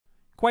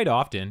Quite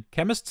often,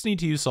 chemists need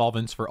to use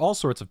solvents for all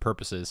sorts of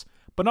purposes,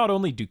 but not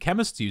only do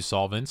chemists use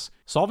solvents,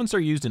 solvents are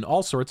used in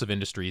all sorts of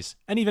industries,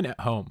 and even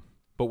at home.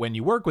 But when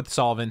you work with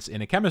solvents in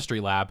a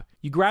chemistry lab,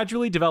 you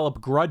gradually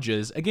develop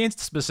grudges against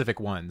specific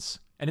ones.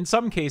 And in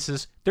some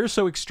cases, they're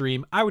so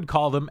extreme, I would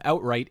call them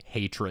outright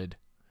hatred.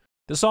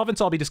 The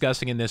solvents I'll be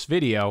discussing in this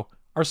video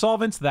are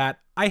solvents that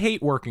I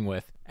hate working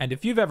with, and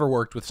if you've ever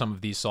worked with some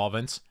of these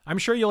solvents, I'm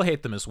sure you'll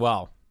hate them as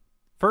well.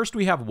 First,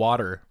 we have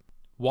water.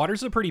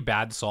 Water's a pretty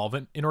bad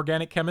solvent in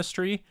organic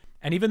chemistry,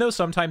 and even though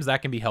sometimes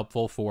that can be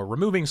helpful for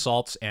removing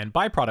salts and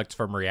byproducts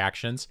from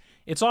reactions,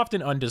 it's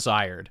often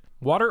undesired.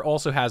 Water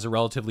also has a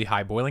relatively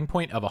high boiling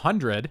point of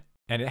 100,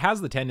 and it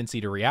has the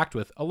tendency to react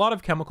with a lot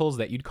of chemicals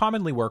that you'd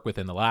commonly work with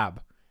in the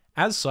lab.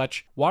 As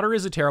such, water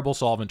is a terrible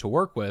solvent to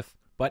work with,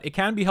 but it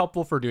can be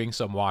helpful for doing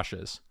some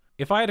washes.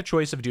 If I had a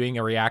choice of doing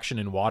a reaction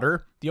in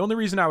water, the only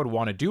reason I would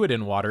want to do it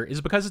in water is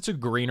because it's a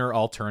greener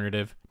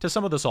alternative to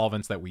some of the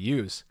solvents that we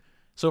use.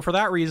 So for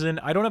that reason,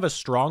 I don't have a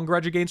strong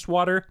grudge against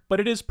water, but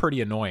it is pretty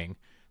annoying.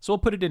 So I'll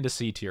put it into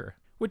C tier,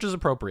 which is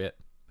appropriate,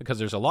 because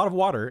there's a lot of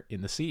water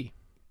in the sea.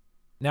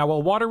 Now,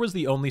 while water was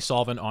the only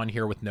solvent on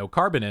here with no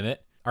carbon in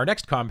it, our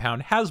next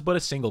compound has but a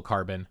single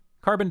carbon,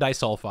 carbon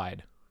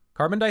disulfide.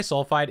 Carbon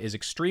disulfide is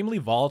extremely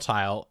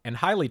volatile and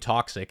highly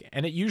toxic,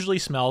 and it usually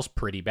smells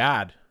pretty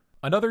bad.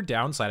 Another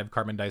downside of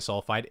carbon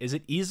disulfide is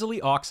it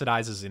easily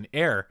oxidizes in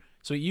air,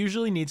 so it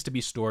usually needs to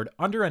be stored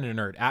under an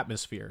inert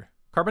atmosphere.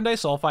 Carbon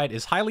disulfide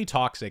is highly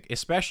toxic,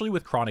 especially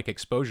with chronic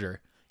exposure.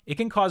 It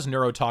can cause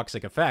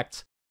neurotoxic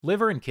effects,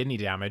 liver and kidney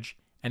damage,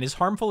 and is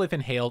harmful if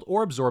inhaled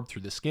or absorbed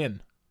through the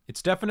skin.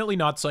 It's definitely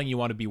not something you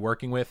want to be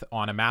working with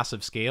on a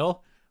massive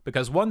scale,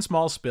 because one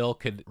small spill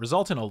could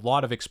result in a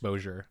lot of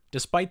exposure.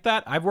 Despite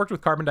that, I've worked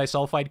with carbon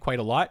disulfide quite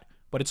a lot,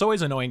 but it's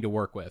always annoying to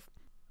work with.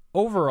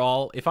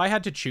 Overall, if I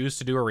had to choose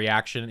to do a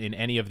reaction in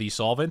any of these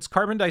solvents,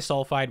 carbon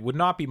disulfide would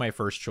not be my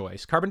first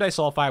choice. Carbon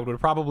disulfide would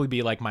probably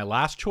be like my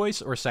last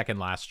choice or second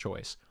last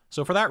choice.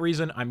 So for that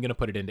reason, I'm going to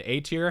put it into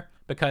A tier,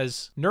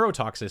 because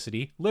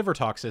neurotoxicity, liver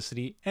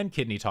toxicity, and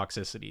kidney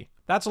toxicity.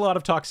 That's a lot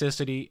of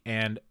toxicity,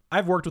 and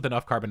I've worked with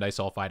enough carbon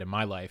disulfide in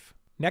my life.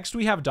 Next,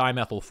 we have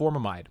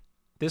dimethylformamide.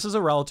 This is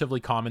a relatively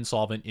common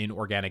solvent in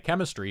organic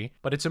chemistry,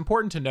 but it's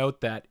important to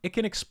note that it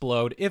can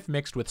explode if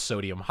mixed with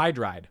sodium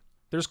hydride.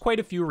 There's quite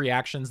a few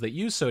reactions that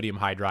use sodium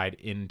hydride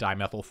in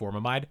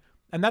dimethylformamide,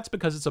 and that's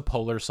because it's a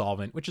polar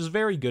solvent which is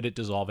very good at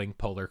dissolving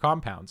polar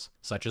compounds,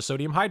 such as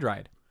sodium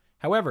hydride.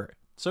 However,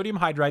 sodium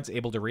hydride is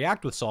able to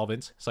react with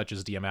solvents, such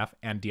as DMF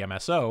and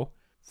DMSO,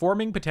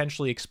 forming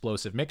potentially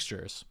explosive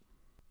mixtures.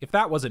 If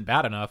that wasn't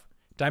bad enough,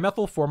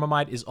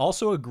 dimethylformamide is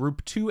also a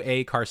group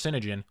 2A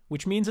carcinogen,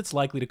 which means it's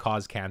likely to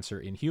cause cancer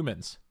in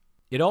humans.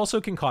 It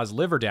also can cause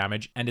liver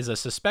damage and is a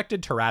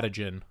suspected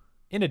teratogen.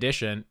 In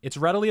addition, it's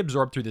readily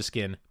absorbed through the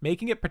skin,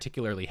 making it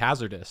particularly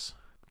hazardous.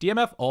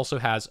 DMF also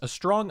has a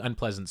strong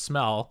unpleasant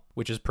smell,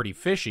 which is pretty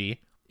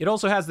fishy. It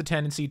also has the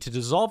tendency to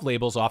dissolve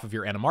labels off of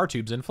your NMR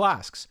tubes and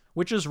flasks,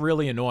 which is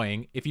really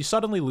annoying if you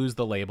suddenly lose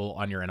the label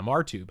on your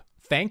NMR tube.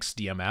 Thanks,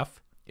 DMF.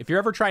 If you're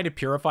ever trying to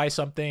purify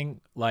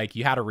something, like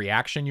you had a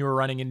reaction you were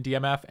running in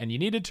DMF and you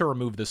needed to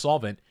remove the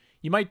solvent,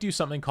 you might do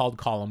something called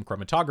column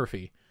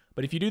chromatography.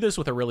 But if you do this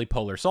with a really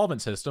polar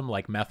solvent system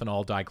like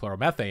methanol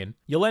dichloromethane,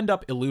 you'll end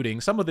up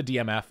eluting some of the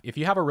DMF if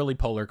you have a really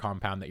polar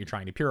compound that you're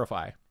trying to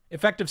purify.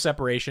 Effective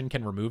separation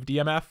can remove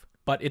DMF,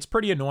 but it's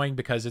pretty annoying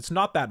because it's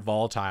not that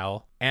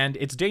volatile, and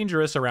it's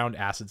dangerous around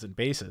acids and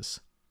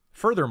bases.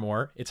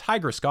 Furthermore, it's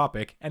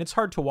hygroscopic and it's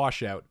hard to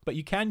wash out, but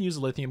you can use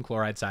lithium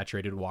chloride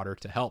saturated water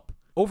to help.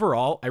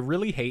 Overall, I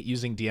really hate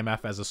using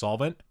DMF as a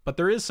solvent, but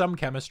there is some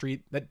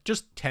chemistry that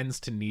just tends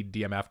to need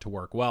DMF to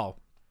work well.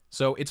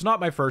 So it's not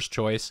my first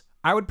choice.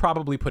 I would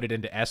probably put it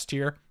into S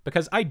tier,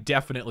 because I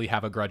definitely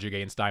have a grudge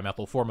against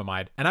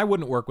dimethylformamide, and I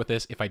wouldn't work with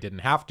this if I didn't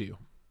have to.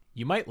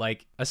 You might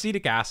like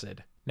acetic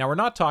acid. Now, we're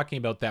not talking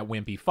about that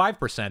wimpy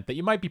 5% that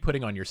you might be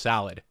putting on your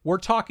salad. We're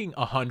talking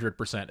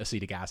 100%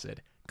 acetic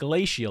acid.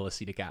 Glacial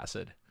acetic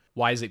acid.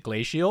 Why is it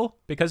glacial?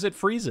 Because it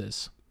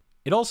freezes.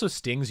 It also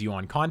stings you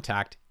on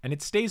contact, and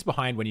it stays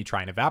behind when you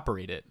try and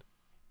evaporate it.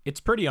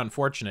 It's pretty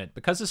unfortunate,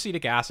 because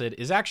acetic acid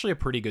is actually a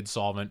pretty good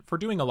solvent for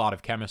doing a lot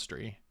of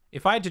chemistry.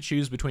 If I had to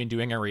choose between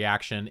doing a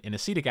reaction in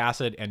acetic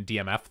acid and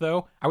DMF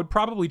though, I would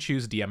probably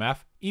choose DMF,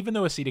 even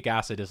though acetic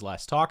acid is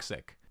less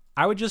toxic.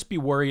 I would just be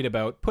worried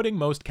about putting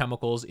most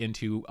chemicals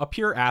into a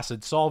pure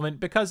acid solvent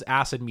because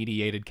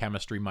acid-mediated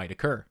chemistry might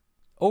occur.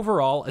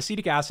 Overall,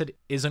 acetic acid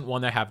isn't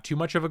one I have too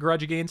much of a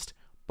grudge against,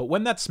 but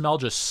when that smell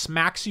just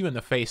smacks you in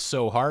the face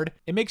so hard,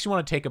 it makes you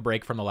want to take a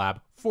break from the lab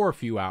for a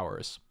few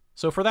hours.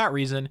 So for that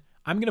reason,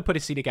 I'm going to put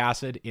acetic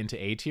acid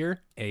into A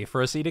tier, A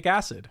for acetic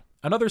acid.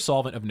 Another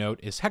solvent of note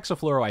is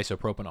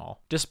hexafluoroisopropanol.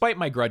 Despite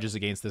my grudges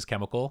against this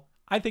chemical,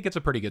 I think it's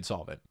a pretty good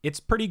solvent. It's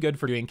pretty good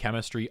for doing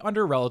chemistry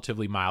under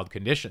relatively mild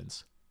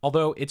conditions.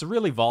 Although it's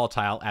really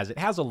volatile as it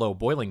has a low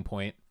boiling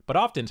point, but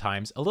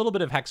oftentimes a little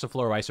bit of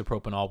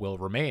hexafluoroisopropanol will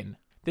remain.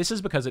 This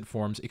is because it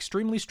forms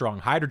extremely strong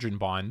hydrogen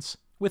bonds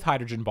with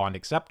hydrogen bond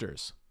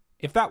acceptors.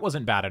 If that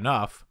wasn't bad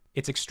enough,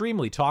 It's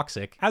extremely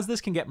toxic, as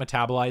this can get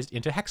metabolized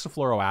into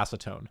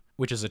hexafluoroacetone,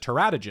 which is a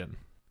teratogen.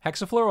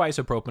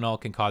 Hexafluoroisopropanol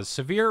can cause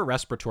severe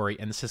respiratory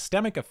and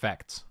systemic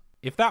effects.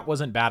 If that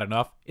wasn't bad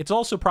enough, it's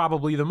also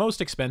probably the most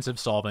expensive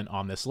solvent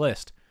on this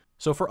list.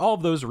 So for all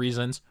of those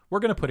reasons, we're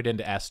going to put it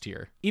into S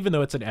tier, even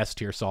though it's an S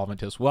tier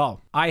solvent as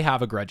well. I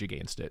have a grudge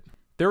against it.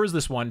 There was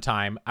this one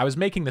time I was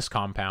making this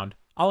compound.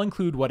 I'll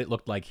include what it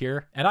looked like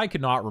here, and I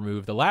could not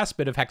remove the last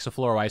bit of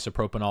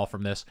hexafluoroisopropanol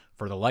from this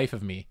for the life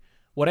of me.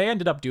 What I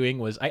ended up doing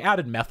was I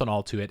added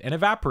methanol to it and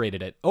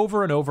evaporated it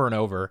over and over and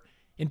over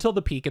until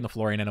the peak in the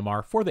fluorine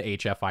NMR for the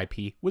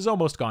HFIP was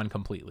almost gone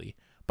completely,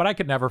 but I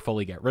could never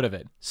fully get rid of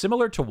it.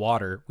 Similar to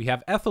water, we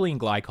have ethylene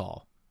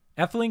glycol.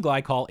 Ethylene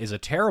glycol is a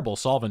terrible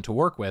solvent to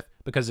work with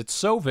because it's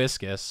so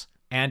viscous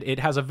and it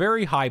has a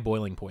very high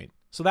boiling point,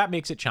 so that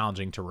makes it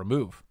challenging to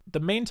remove. The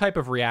main type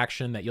of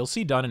reaction that you'll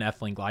see done in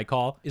ethylene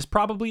glycol is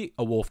probably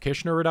a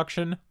Wolff-Kishner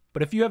reduction,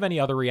 but if you have any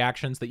other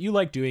reactions that you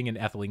like doing in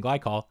ethylene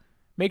glycol,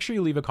 make sure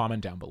you leave a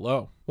comment down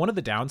below. One of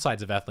the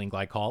downsides of ethylene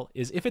glycol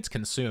is if it's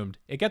consumed,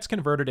 it gets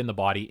converted in the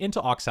body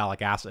into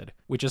oxalic acid,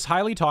 which is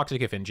highly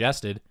toxic if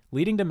ingested,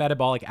 leading to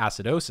metabolic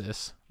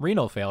acidosis,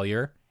 renal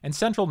failure, and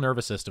central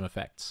nervous system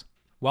effects.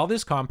 While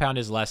this compound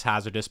is less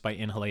hazardous by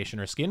inhalation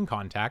or skin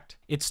contact,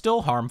 it's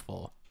still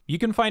harmful. You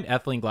can find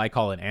ethylene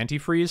glycol in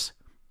antifreeze,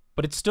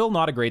 but it's still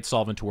not a great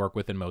solvent to work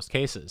with in most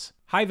cases.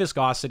 High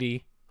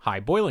viscosity, high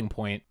boiling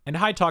point, and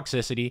high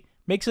toxicity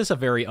makes this a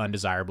very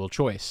undesirable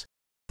choice.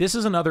 This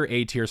is another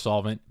A-tier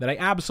solvent that I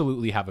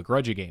absolutely have a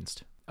grudge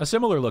against. A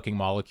similar looking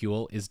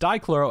molecule is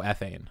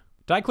dichloroethane.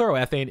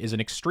 Dichloroethane is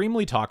an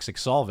extremely toxic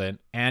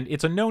solvent, and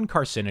it's a known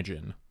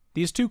carcinogen.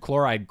 These two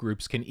chloride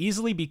groups can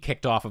easily be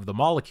kicked off of the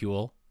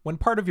molecule when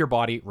part of your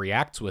body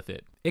reacts with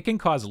it. It can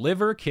cause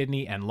liver,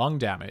 kidney, and lung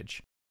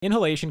damage.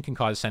 Inhalation can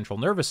cause central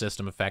nervous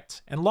system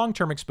effects, and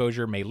long-term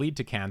exposure may lead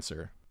to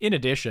cancer. In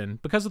addition,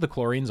 because of the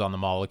chlorines on the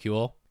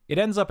molecule, it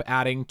ends up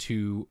adding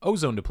to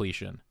ozone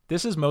depletion.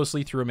 This is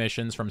mostly through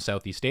emissions from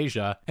Southeast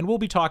Asia, and we'll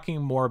be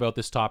talking more about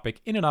this topic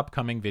in an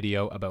upcoming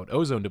video about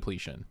ozone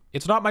depletion.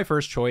 It's not my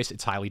first choice,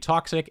 it's highly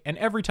toxic, and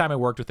every time I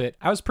worked with it,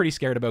 I was pretty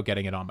scared about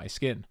getting it on my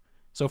skin.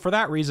 So for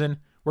that reason,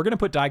 we're going to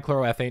put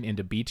dichloroethane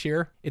into B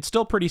tier. It's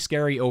still pretty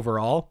scary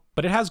overall,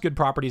 but it has good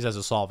properties as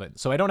a solvent,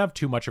 so I don't have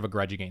too much of a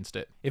grudge against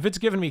it. If it's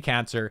given me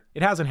cancer,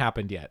 it hasn't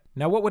happened yet.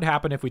 Now what would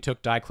happen if we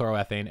took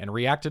dichloroethane and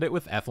reacted it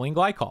with ethylene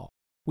glycol?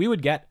 We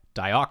would get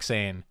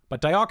dioxane,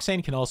 but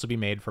dioxane can also be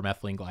made from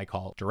ethylene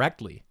glycol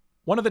directly.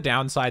 One of the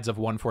downsides of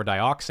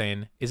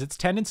 1,4-dioxane is its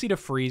tendency to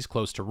freeze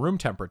close to room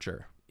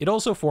temperature. It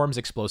also forms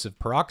explosive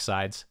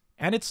peroxides,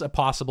 and it's a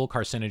possible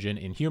carcinogen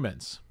in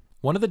humans.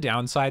 One of the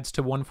downsides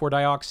to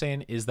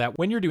 1,4-dioxane is that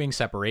when you're doing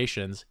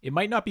separations, it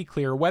might not be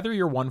clear whether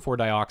your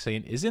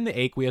 1,4-dioxane is in the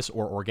aqueous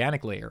or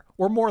organic layer,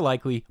 or more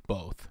likely,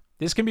 both.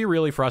 This can be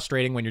really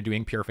frustrating when you're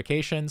doing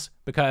purifications,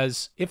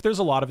 because if there's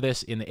a lot of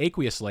this in the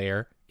aqueous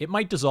layer, it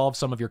might dissolve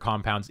some of your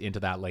compounds into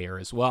that layer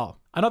as well.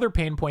 Another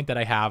pain point that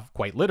I have,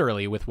 quite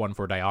literally, with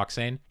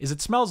 1,4-dioxane is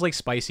it smells like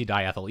spicy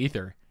diethyl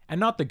ether, and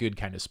not the good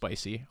kind of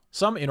spicy.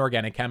 Some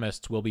inorganic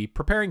chemists will be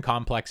preparing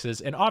complexes,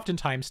 and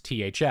oftentimes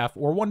THF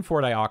or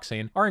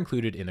 1,4-dioxane are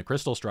included in the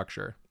crystal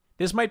structure.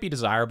 This might be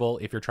desirable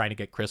if you're trying to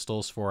get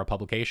crystals for a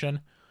publication,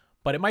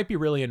 but it might be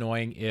really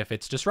annoying if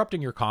it's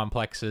disrupting your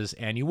complexes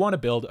and you want to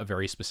build a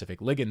very specific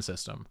ligand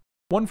system.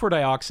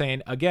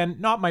 1,4-dioxane, again,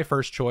 not my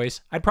first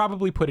choice. I'd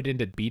probably put it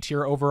into B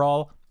tier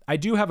overall. I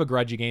do have a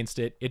grudge against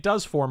it. It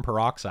does form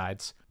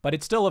peroxides, but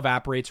it still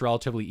evaporates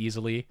relatively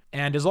easily,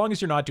 and as long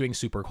as you're not doing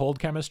super cold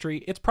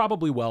chemistry, it's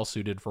probably well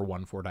suited for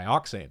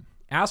 1,4-dioxane.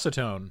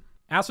 Acetone.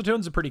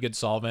 Acetone's a pretty good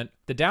solvent.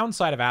 The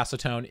downside of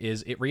acetone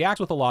is it reacts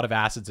with a lot of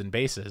acids and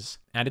bases,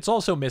 and it's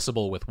also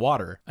miscible with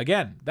water.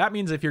 Again, that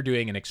means if you're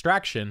doing an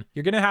extraction,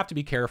 you're going to have to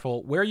be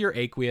careful where your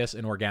aqueous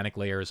and organic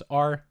layers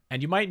are,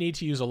 and you might need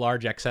to use a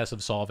large excess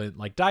of solvent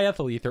like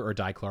diethyl ether or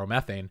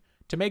dichloromethane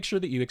to make sure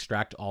that you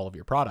extract all of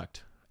your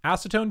product.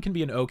 Acetone can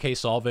be an okay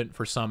solvent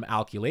for some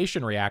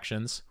alkylation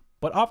reactions,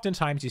 but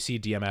oftentimes you see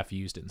DMF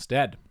used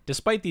instead.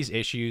 Despite these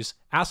issues,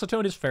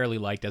 acetone is fairly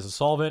liked as a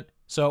solvent,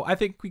 so I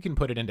think we can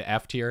put it into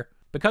F tier,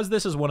 because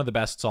this is one of the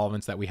best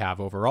solvents that we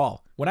have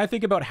overall. When I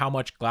think about how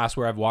much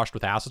glassware I've washed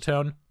with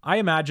acetone, I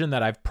imagine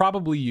that I've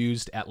probably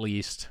used at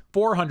least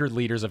 400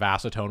 liters of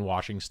acetone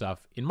washing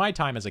stuff in my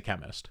time as a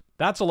chemist.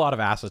 That's a lot of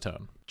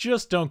acetone.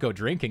 Just don't go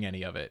drinking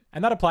any of it.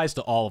 And that applies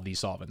to all of these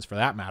solvents for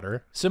that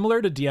matter.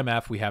 Similar to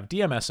DMF, we have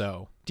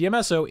DMSO.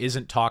 DMSO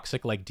isn't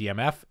toxic like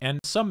DMF, and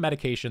some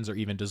medications are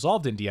even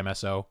dissolved in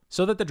DMSO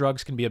so that the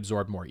drugs can be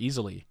absorbed more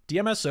easily.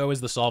 DMSO is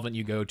the solvent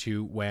you go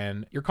to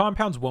when your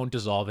compounds won't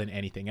dissolve in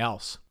anything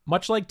else.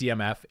 Much like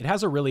DMF, it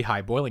has a really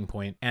high boiling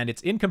point, and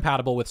it's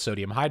incompatible with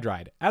sodium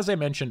hydride, as I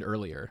mentioned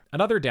earlier.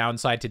 Another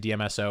downside to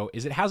DMSO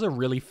is it has a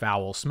really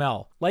foul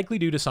smell, likely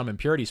due to some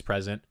impurities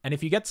present, and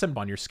if you get some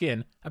on your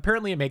skin,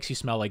 apparently it makes you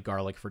smell like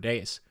garlic for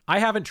days. I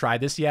haven't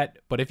tried this yet,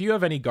 but if you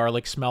have any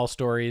garlic smell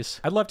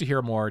stories, I'd love to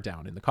hear more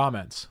down in the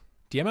comments.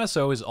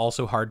 DMSO is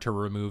also hard to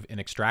remove in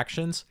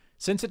extractions,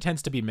 since it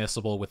tends to be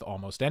miscible with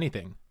almost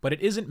anything. But it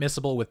isn't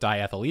miscible with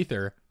diethyl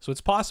ether, so it's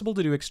possible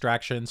to do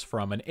extractions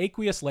from an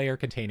aqueous layer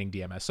containing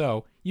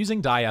DMSO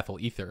using diethyl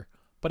ether,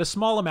 but a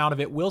small amount of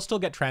it will still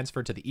get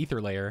transferred to the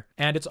ether layer,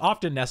 and it's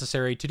often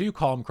necessary to do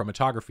column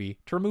chromatography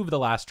to remove the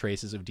last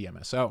traces of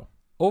DMSO.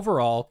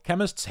 Overall,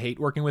 chemists hate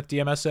working with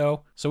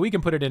DMSO, so we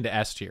can put it into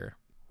S tier,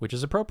 which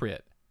is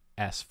appropriate.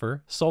 S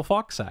for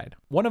sulfoxide.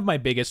 One of my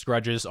biggest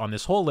grudges on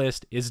this whole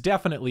list is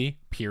definitely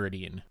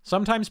pyridine.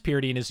 Sometimes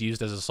pyridine is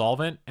used as a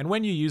solvent, and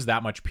when you use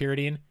that much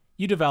pyridine,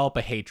 you develop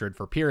a hatred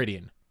for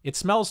pyridine. It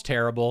smells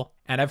terrible,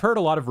 and I've heard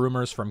a lot of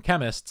rumors from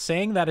chemists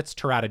saying that it's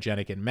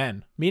teratogenic in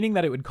men, meaning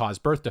that it would cause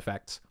birth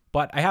defects,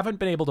 but I haven't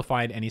been able to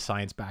find any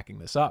science backing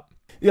this up.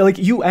 Yeah, like,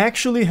 you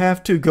actually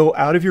have to go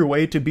out of your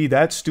way to be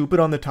that stupid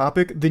on the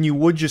topic than you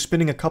would just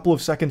spending a couple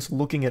of seconds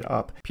looking it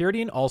up.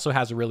 Pyridine also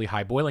has a really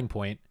high boiling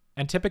point,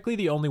 and typically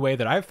the only way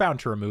that I've found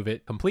to remove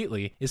it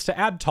completely is to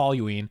add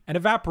toluene and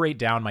evaporate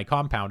down my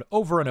compound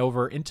over and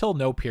over until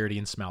no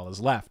pyridine smell is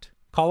left.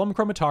 Column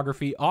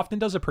chromatography often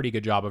does a pretty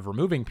good job of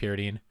removing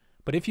pyridine,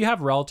 but if you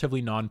have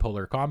relatively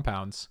nonpolar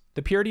compounds,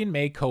 the pyridine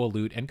may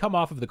coelute and come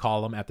off of the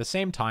column at the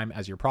same time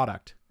as your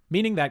product,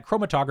 meaning that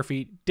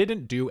chromatography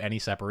didn't do any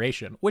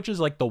separation, which is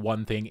like the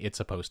one thing it's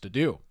supposed to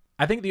do.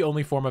 I think the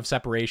only form of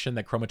separation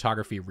that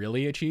chromatography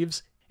really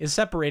achieves is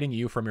separating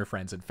you from your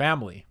friends and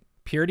family.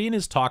 Pyridine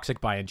is toxic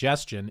by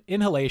ingestion,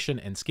 inhalation,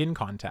 and skin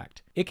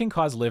contact. It can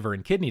cause liver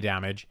and kidney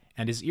damage,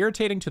 and is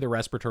irritating to the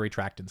respiratory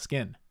tract and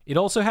skin. It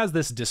also has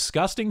this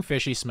disgusting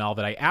fishy smell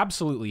that I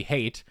absolutely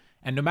hate,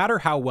 and no matter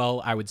how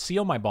well I would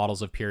seal my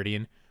bottles of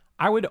pyridine,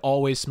 I would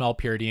always smell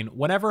pyridine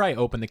whenever I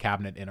open the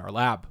cabinet in our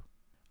lab.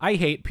 I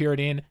hate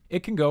pyridine.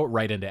 It can go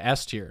right into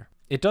S tier.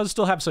 It does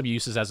still have some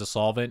uses as a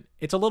solvent.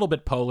 It's a little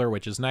bit polar,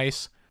 which is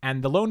nice,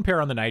 and the lone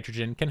pair on the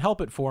nitrogen can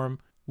help it form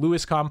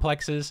Lewis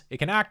complexes, it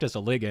can act as a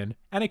ligand,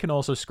 and it can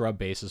also scrub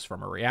bases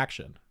from a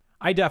reaction.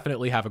 I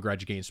definitely have a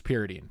grudge against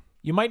pyridine.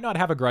 You might not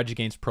have a grudge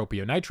against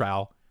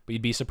propionitrile, but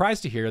you'd be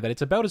surprised to hear that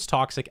it's about as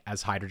toxic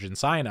as hydrogen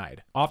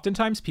cyanide.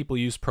 Oftentimes people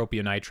use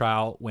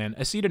propionitrile when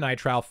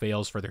acetonitrile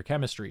fails for their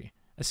chemistry.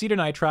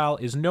 Acetonitrile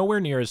is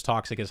nowhere near as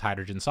toxic as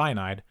hydrogen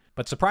cyanide,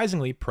 but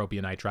surprisingly,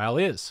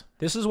 propionitrile is.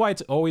 This is why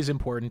it's always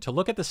important to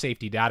look at the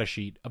safety data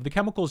sheet of the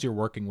chemicals you're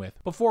working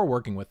with before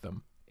working with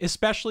them,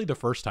 especially the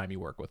first time you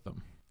work with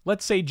them.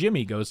 Let's say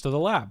Jimmy goes to the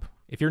lab.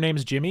 If your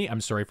name's Jimmy,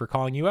 I'm sorry for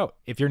calling you out.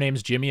 If your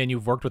name's Jimmy and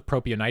you've worked with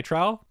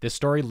propionitrile, this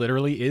story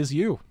literally is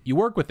you. You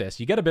work with this,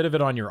 you get a bit of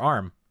it on your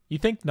arm. You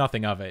think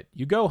nothing of it.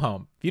 You go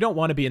home. If you don't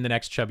want to be in the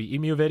next Chubby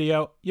Emu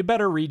video, you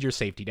better read your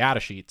safety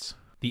data sheets.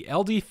 The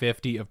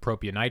LD50 of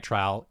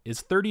propionitrile is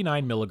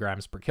 39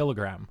 milligrams per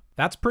kilogram.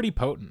 That's pretty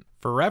potent.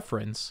 For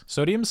reference,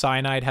 sodium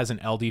cyanide has an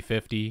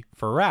LD50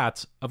 for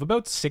rats of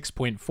about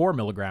 6.4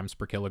 milligrams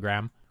per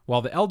kilogram,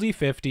 while the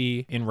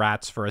LD50 in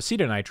rats for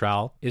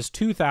acetonitrile is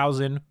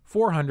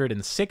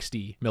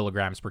 2,460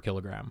 milligrams per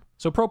kilogram.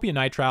 So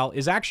propionitrile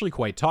is actually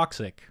quite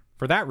toxic.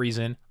 For that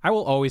reason, I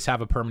will always have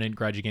a permanent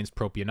grudge against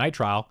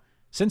propionitrile,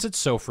 since it's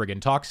so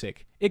friggin'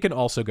 toxic. It can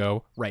also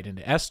go right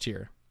into S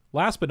tier.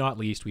 Last but not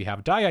least, we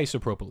have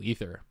diisopropyl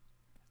ether.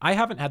 I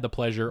haven't had the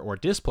pleasure or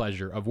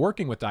displeasure of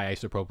working with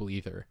diisopropyl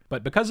ether,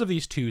 but because of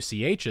these two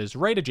CHs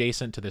right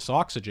adjacent to this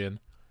oxygen,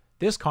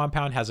 this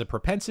compound has a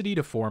propensity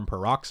to form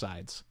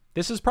peroxides.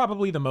 This is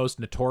probably the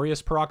most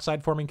notorious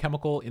peroxide-forming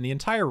chemical in the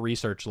entire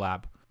research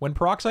lab. When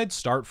peroxides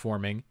start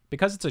forming,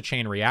 because it's a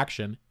chain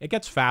reaction, it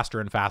gets faster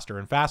and faster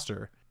and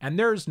faster, and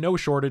there's no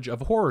shortage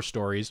of horror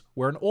stories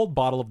where an old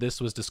bottle of this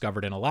was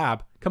discovered in a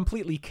lab,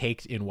 completely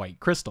caked in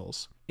white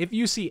crystals. If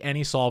you see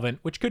any solvent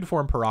which could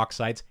form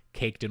peroxides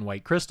caked in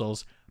white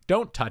crystals,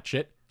 don't touch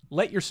it,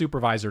 let your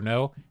supervisor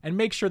know, and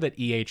make sure that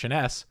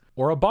EH&S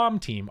or a bomb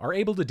team are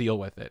able to deal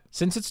with it.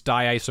 Since it's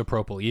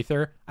diisopropyl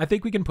ether, I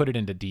think we can put it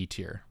into D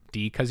tier.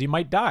 D because you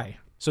might die.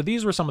 So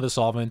these were some of the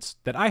solvents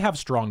that I have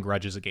strong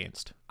grudges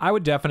against. I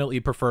would definitely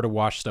prefer to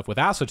wash stuff with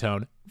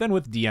acetone than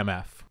with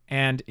DMF.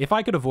 And if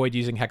I could avoid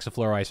using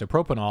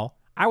hexafluoroisopropanol,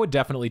 I would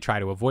definitely try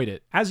to avoid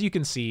it. As you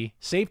can see,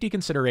 safety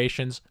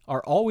considerations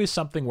are always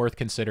something worth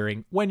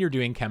considering when you're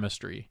doing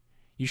chemistry.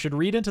 You should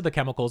read into the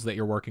chemicals that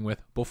you're working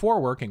with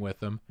before working with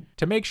them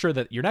to make sure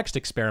that your next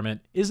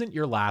experiment isn't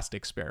your last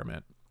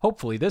experiment.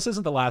 Hopefully this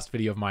isn't the last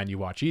video of mine you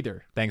watch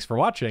either. Thanks for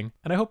watching,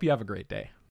 and I hope you have a great day.